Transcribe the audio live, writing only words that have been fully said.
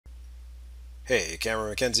Hey,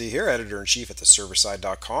 Cameron McKenzie here, editor-in-chief at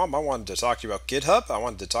theserverside.com. I wanted to talk to you about GitHub, I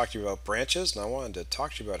wanted to talk to you about branches, and I wanted to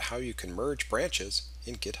talk to you about how you can merge branches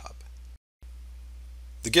in GitHub.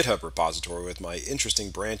 The GitHub repository with my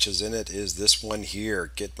interesting branches in it is this one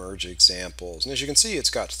here, Git Merge Examples. And as you can see,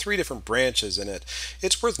 it's got 3 different branches in it.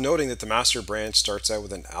 It's worth noting that the master branch starts out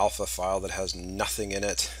with an alpha file that has nothing in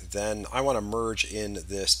it. Then I want to merge in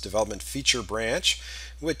this development feature branch,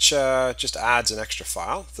 which just adds an extra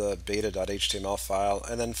file, the beta.html file.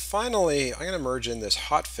 And then finally, I'm going to merge in this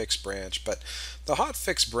hotfix branch, but the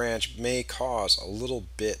hotfix branch may cause a little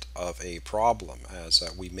bit of a problem as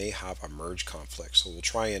we may have a merge conflict. So we'll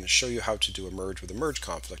try and show you how to do a merge with a merge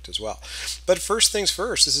conflict as well. But first things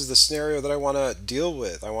first, this is the scenario that I want to deal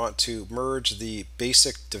with. I want to merge the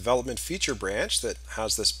basic development feature branch that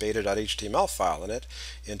has this beta.html file in it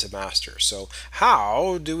into master. So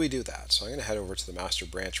how do we do that? So I'm going to head over to the master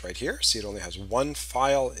branch right here. See, it only has one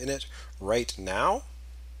file in it right now.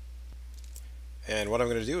 And what I'm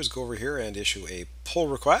going to do is go over here and issue a pull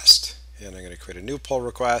request. And I'm going to create a new pull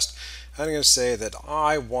request. I'm going to say that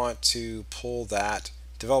I want to pull that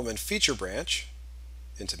development feature branch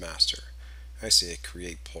into master. I say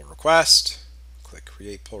create pull request, click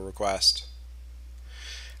create pull request.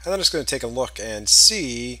 And then it's going to take a look and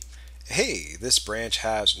see, hey, this branch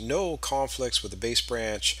has no conflicts with the base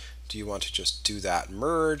branch. Do you want to just do that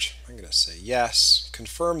merge? I'm going to say yes,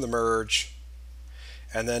 confirm the merge.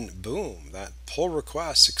 And then boom, that pull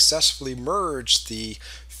request successfully merged the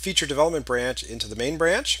feature development branch into the main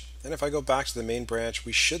branch. And if I go back to the main branch,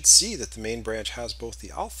 we should see that the main branch has both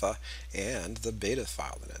the alpha and the beta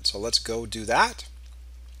file in it. So let's go do that.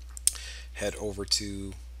 Head over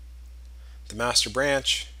to the master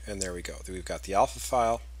branch, and there we go. We've got the alpha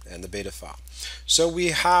file and the beta file. So we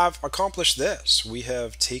have accomplished this. We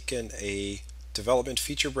have taken a development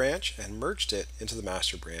feature branch and merged it into the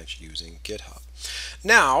master branch using GitHub.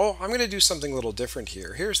 Now I'm going to do something a little different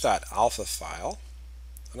here. Here's that alpha file,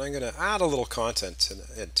 and I'm going to add a little content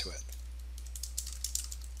into it.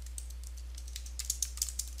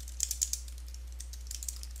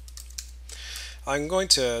 I'm going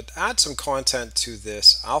to add some content to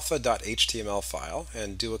this alpha.html file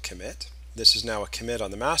and do a commit. This is now a commit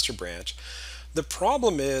on the master branch. The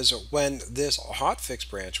problem is when this hotfix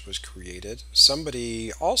branch was created,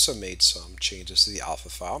 somebody also made some changes to the alpha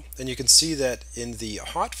file. And you can see that in the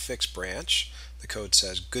hotfix branch, the code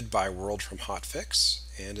says goodbye world from hotfix.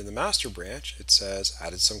 And in the master branch, it says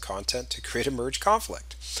added some content to create a merge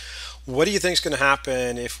conflict. What do you think is going to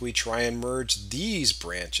happen if we try and merge these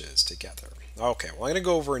branches together? Okay, well, I'm going to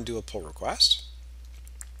go over and do a pull request.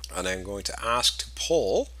 And I'm going to ask to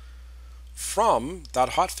pull from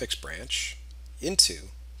that hotfix branch into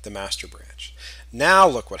the master branch. Now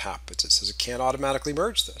look what happens. It says it can't automatically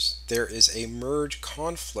merge this. There is a merge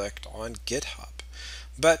conflict on GitHub.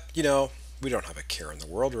 But, you know, we don't have a care in the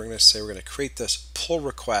world. We're going to say we're going to create this pull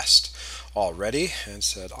request already and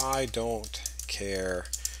said, I don't care,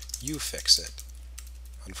 you fix it.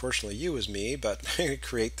 Unfortunately, you is me, but I'm going to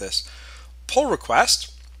create this pull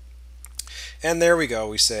request. And there we go.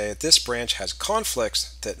 We say this branch has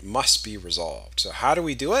conflicts that must be resolved. So how do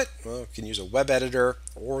we do it? Well, we can use a web editor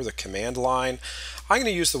or the command line. I'm going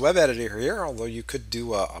to use the web editor here, although you could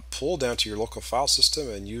do a pull down to your local file system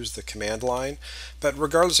and use the command line. But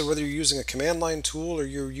regardless of whether you're using a command line tool or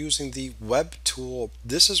you're using the web tool,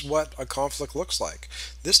 this is what a conflict looks like.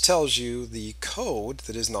 This tells you the code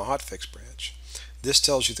that is in the hotfix branch. This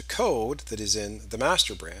tells you the code that is in the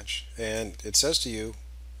master branch. And it says to you,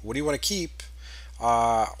 what do you want to keep?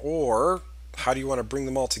 Or how do you want to bring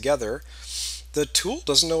them all together? The tool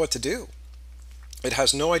doesn't know what to do. It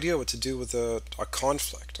has no idea what to do with a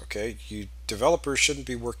conflict. Okay, you developers shouldn't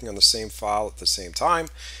be working on the same file at the same time.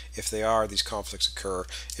 If they are, these conflicts occur.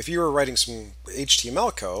 If you were writing some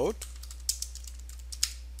HTML code,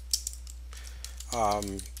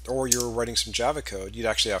 or you're writing some Java code, you'd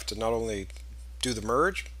actually have to not only do the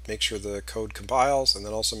merge, make sure the code compiles, and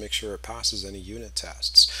then also make sure it passes any unit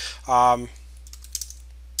tests.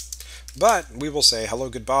 But we will say hello,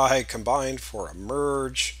 goodbye, combined for a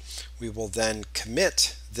merge. We will then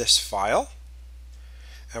commit this file,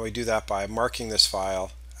 and we do that by marking this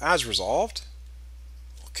file as resolved.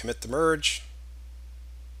 We'll commit the merge,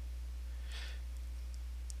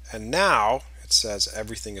 and now it says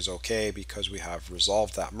everything is okay because we have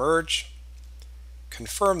resolved that merge.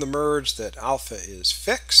 Confirm the merge that alpha is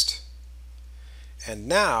fixed. And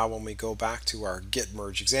now when we go back to our git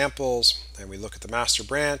merge examples and we look at the master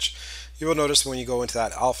branch, you will notice when you go into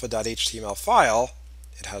that alpha.html file,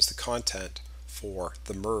 it has the content for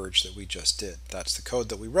the merge that we just did. That's the code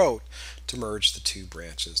that we wrote to merge the two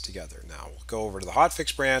branches together. Now we'll go over to the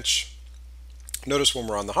hotfix branch Notice when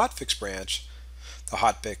we're on the hotfix branch, the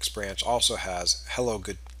hotfix branch also has hello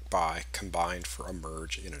goodbye combined for a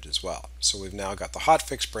merge in it as well. So we've now got the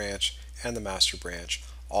hotfix branch and the master branch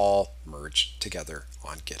all merged together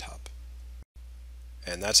on GitHub.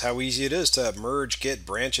 And that's how easy it is to merge Git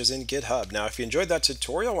branches in GitHub. Now, if you enjoyed that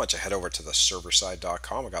tutorial, I want you to head over to the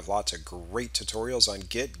serverside.com. I've got lots of great tutorials on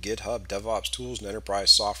Git, GitHub, DevOps tools, and enterprise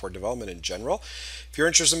software development in general. If you're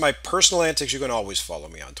interested in my personal antics, you can always follow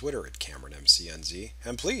me on Twitter at CameronMCNZ.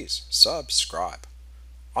 And please subscribe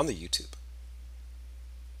on the YouTube.